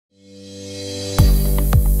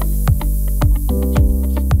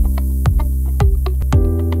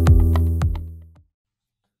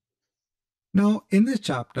in this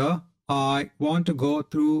chapter, I want to go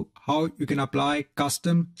through how you can apply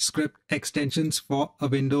custom script extensions for a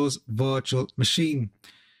Windows virtual machine.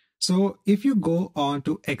 So if you go on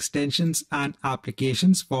to extensions and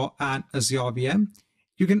applications for an Azure VM,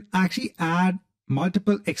 you can actually add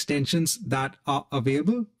multiple extensions that are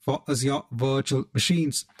available for Azure virtual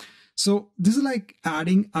machines. So this is like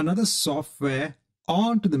adding another software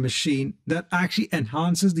onto the machine that actually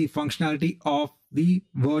enhances the functionality of the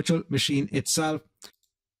virtual machine itself.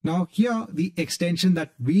 Now here, the extension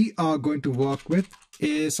that we are going to work with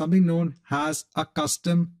is something known as a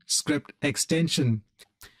custom script extension.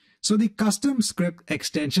 So the custom script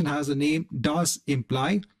extension, as the name does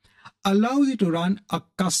imply, allows you to run a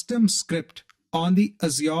custom script on the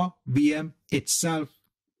Azure VM itself.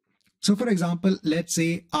 So for example, let's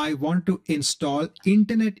say I want to install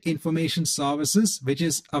Internet Information Services, which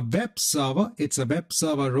is a web server. It's a web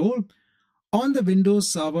server role on the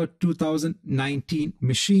Windows Server 2019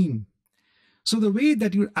 machine. So the way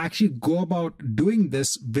that you actually go about doing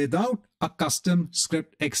this without a custom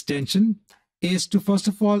script extension is to first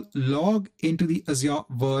of all log into the Azure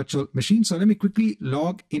virtual machine. So let me quickly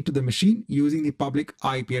log into the machine using the public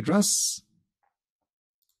IP address.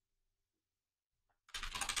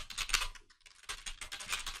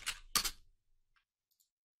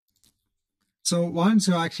 So once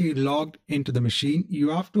you're actually logged into the machine,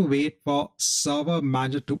 you have to wait for Server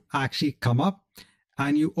Manager to actually come up.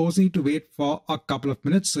 And you also need to wait for a couple of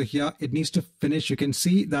minutes. So here it needs to finish. You can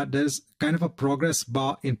see that there's kind of a progress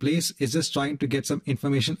bar in place. It's just trying to get some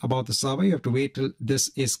information about the server. You have to wait till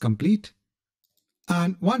this is complete.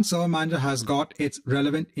 And once Server Manager has got its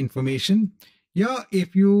relevant information, here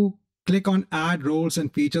if you click on add roles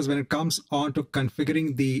and features when it comes on to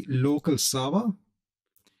configuring the local server,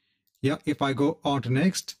 yeah, if I go on to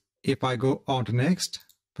next, if I go on to next,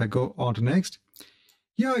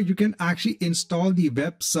 here you can actually install the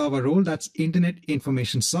web server role, that's Internet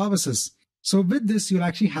Information Services. So with this, you'll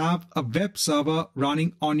actually have a web server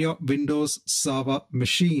running on your Windows Server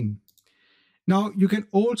machine. Now you can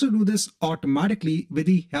also do this automatically with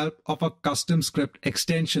the help of a custom script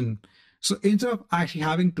extension. So instead of actually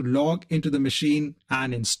having to log into the machine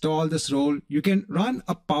and install this role, you can run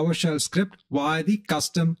a PowerShell script via the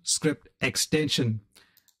custom script extension.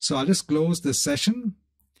 So I'll just close this session.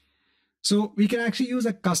 So we can actually use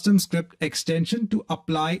a custom script extension to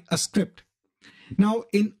apply a script. Now,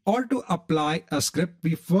 in order to apply a script,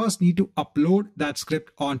 we first need to upload that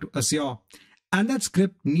script onto Azure. And that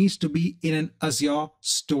script needs to be in an Azure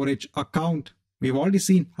storage account. We've already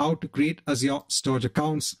seen how to create Azure storage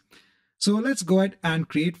accounts. So let's go ahead and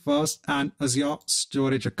create first an Azure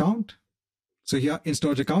storage account. So here in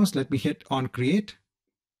storage accounts, let me hit on create.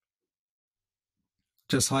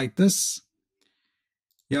 Just hide this.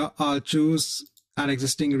 Here I'll choose an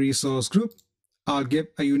existing resource group. I'll give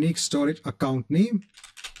a unique storage account name.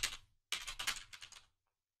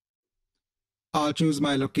 I'll choose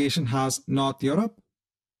my location as North Europe.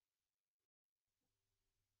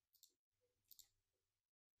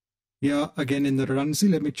 Here again in the redundancy,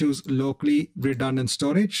 let me choose locally redundant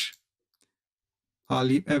storage. I'll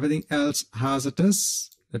leave everything else as it is.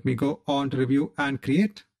 Let me go on to review and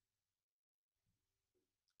create.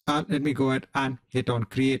 And let me go ahead and hit on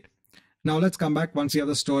create. Now let's come back once you have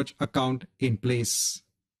the storage account in place.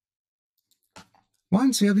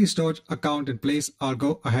 Once you have the storage account in place, I'll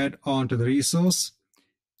go ahead onto the resource.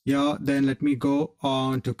 Yeah, then let me go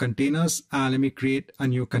on to containers and let me create a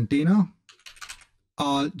new container.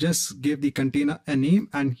 I'll just give the container a name,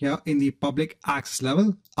 and here in the public access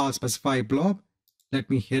level, I'll specify blob. Let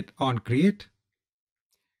me hit on create.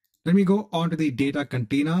 Let me go on to the data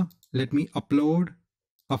container. Let me upload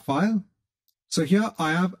a file. So here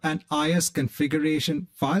I have an IS configuration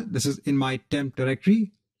file. This is in my temp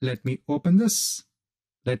directory. Let me open this.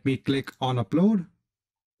 Let me click on upload.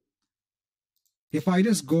 If I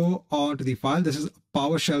just go on to the file, this is a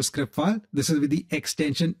PowerShell script file. This is with the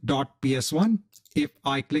extension .ps1. If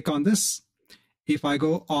I click on this, if I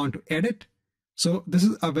go on to edit, so this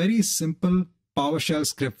is a very simple PowerShell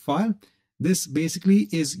script file. This basically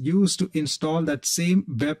is used to install that same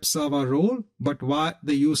web server role, but via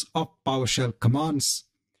the use of PowerShell commands.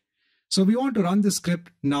 So we want to run this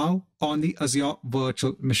script now on the Azure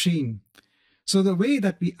virtual machine. So the way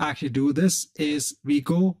that we actually do this is we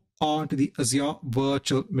go on to the Azure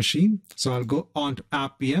virtual machine. So I'll go on to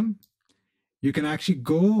app VM. You can actually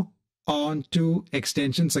go on to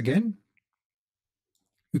extensions again.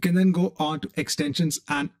 You can then go on to extensions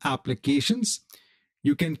and applications.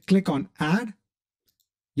 You can click on add.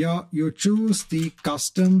 Here you choose the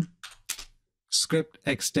custom script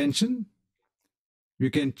extension. You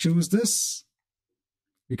can choose this.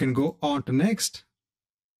 You can go on to next.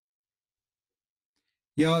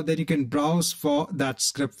 Here, then you can browse for that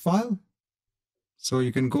script file. So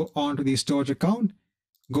you can go on to the storage account,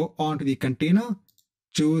 go on to the container,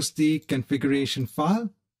 choose the configuration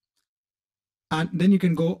file, and then you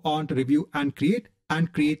can go on to review and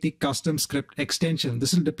create the custom script extension.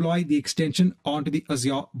 This will deploy the extension onto the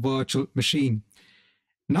Azure virtual machine.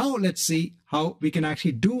 Now let's see how we can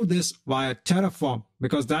actually do this via Terraform,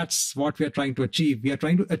 because that's what we are trying to achieve. We are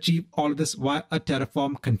trying to achieve all of this via a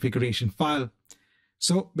Terraform configuration file.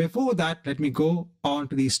 So before that, let me go on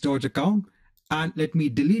to the storage account and let me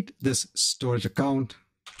delete this storage account.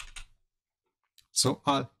 So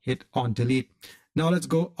I'll hit on delete. Now let's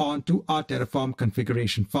go on to our Terraform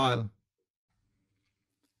configuration file.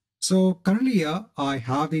 So currently here, I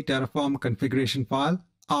have the Terraform configuration file.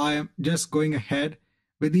 I am just going ahead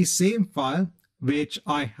with the same file which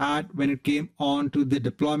I had when it came on to the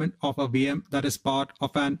deployment of a VM that is part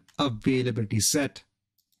of an availability set.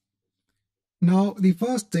 Now, the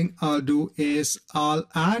first thing I'll do is I'll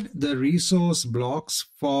add the resource blocks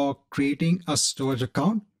for creating a storage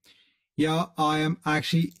account. Here, I am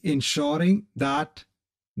actually ensuring that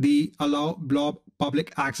the allow blob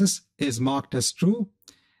public access is marked as true.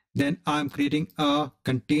 Then I'm creating a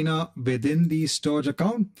container within the storage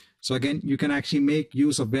account. So again, you can actually make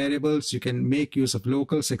use of variables, you can make use of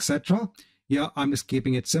locals, etc. Here, I'm just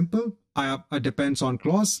keeping it simple. I have a depends on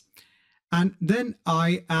clause. And then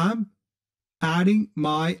I am adding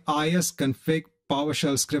my isconfig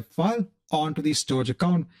PowerShell script file onto the storage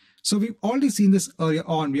account. So we've already seen this earlier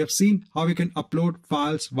on. We have seen how we can upload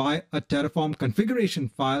files via a Terraform configuration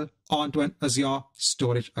file onto an Azure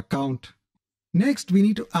storage account. Next, we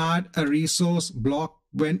need to add a resource block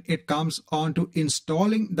when it comes on to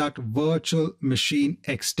installing that virtual machine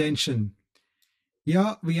extension.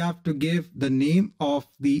 Here we have to give the name of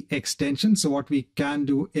the extension. So what we can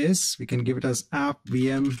do is we can give it as app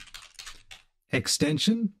VM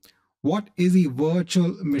extension. What is the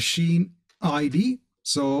virtual machine ID?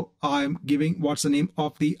 So I'm giving what's the name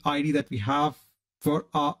of the ID that we have for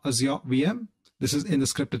our Azure VM. This is in the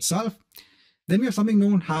script itself. Then we have something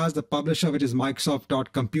known as the publisher, which is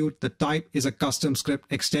Microsoft.compute. The type is a custom script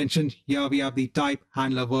extension. Here we have the type,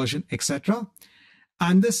 handler version, etc.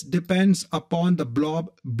 And this depends upon the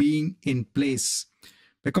blob being in place,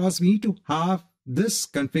 because we need to have this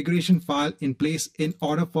configuration file in place in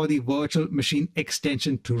order for the virtual machine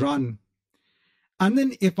extension to run. And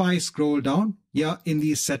then if I scroll down here in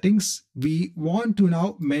these settings, we want to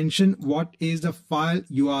now mention what is the file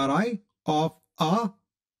URI of our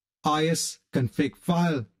isconfig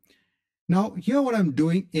file. Now here what I'm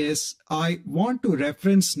doing is I want to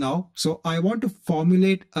reference now. So I want to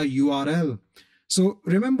formulate a URL. So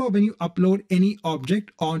remember, when you upload any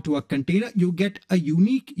object onto a container, you get a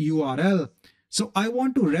unique URL. So I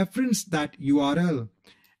want to reference that URL.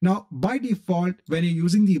 Now, by default, when you're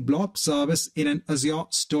using the blob service in an Azure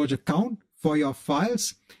storage account for your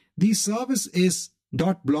files, the service is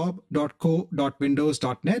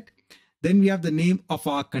 .blob.co.windows.net. Then we have the name of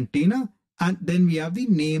our container, and then we have the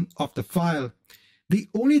name of the file. The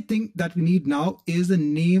only thing that we need now is the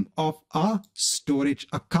name of our storage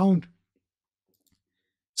account.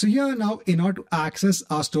 So here now, in order to access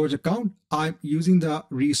our storage account, I'm using the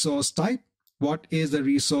resource type. What is the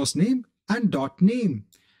resource name and .name.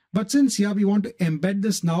 But since here we want to embed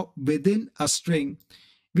this now within a string,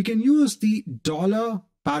 we can use the $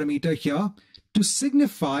 parameter here to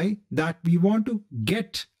signify that we want to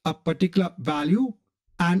get a particular value,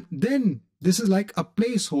 and then this is like a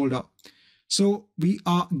placeholder. So we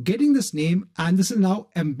are getting this name, and this will now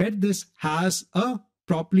embed this as a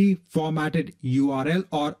properly formatted URL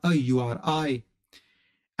or a URI.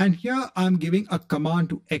 And here I'm giving a command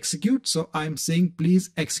to execute. So I'm saying, please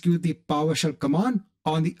execute the PowerShell command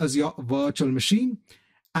on the Azure virtual machine,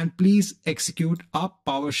 and please execute our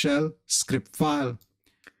PowerShell script file.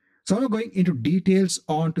 So I'm going into details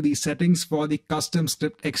on to the settings for the custom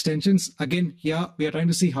script extensions. Again, here we are trying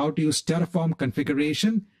to see how to use Terraform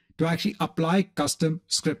configuration to actually apply custom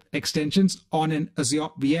script extensions on an Azure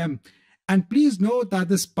VM. And please note that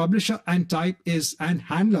this publisher and type is and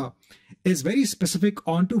handler is very specific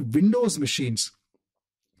onto Windows machines.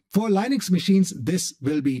 For Linux machines, this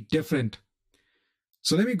will be different.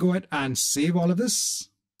 So let me go ahead and save all of this.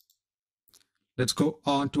 Let's go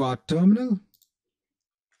on to our terminal.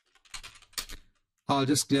 I'll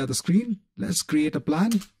just clear the screen. Let's create a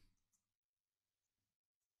plan.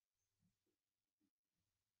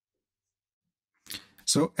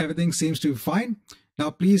 So everything seems to be fine.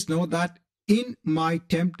 Now, please note that in my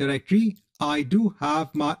temp directory, I do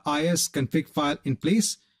have my isconfig file in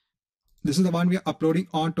place. this is the one we are uploading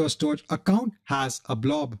onto a storage account, has a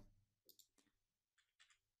blob.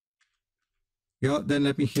 Here, then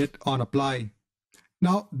let me hit on apply.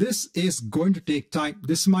 Now, this is going to take time.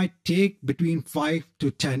 This might take between 5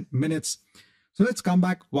 to 10 minutes. So let's come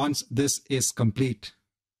back once this is complete.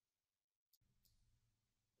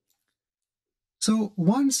 So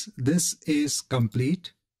once this is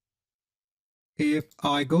complete, if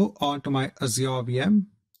I go on to my Azure VM,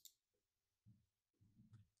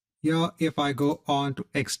 here, if I go on to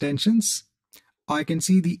extensions, I can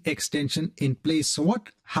see the extension in place. So what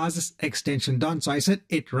has this extension done? So I said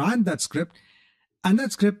it ran that script, and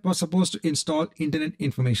that script was supposed to install Internet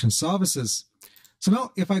Information Services. So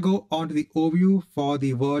now if I go on to the overview for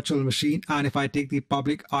the virtual machine, and if I take the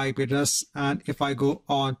public IP address, and if I go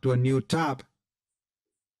on to a new tab,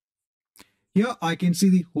 here I can see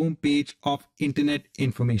the home page of Internet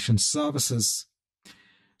Information Services.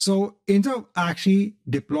 So instead of actually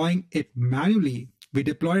deploying it manually, we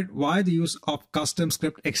deployed it via the use of custom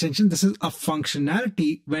script extension. This is a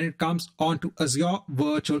functionality when it comes onto Azure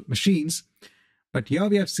virtual machines. But here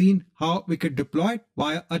we have seen how we could deploy it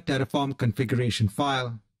via a Terraform configuration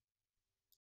file.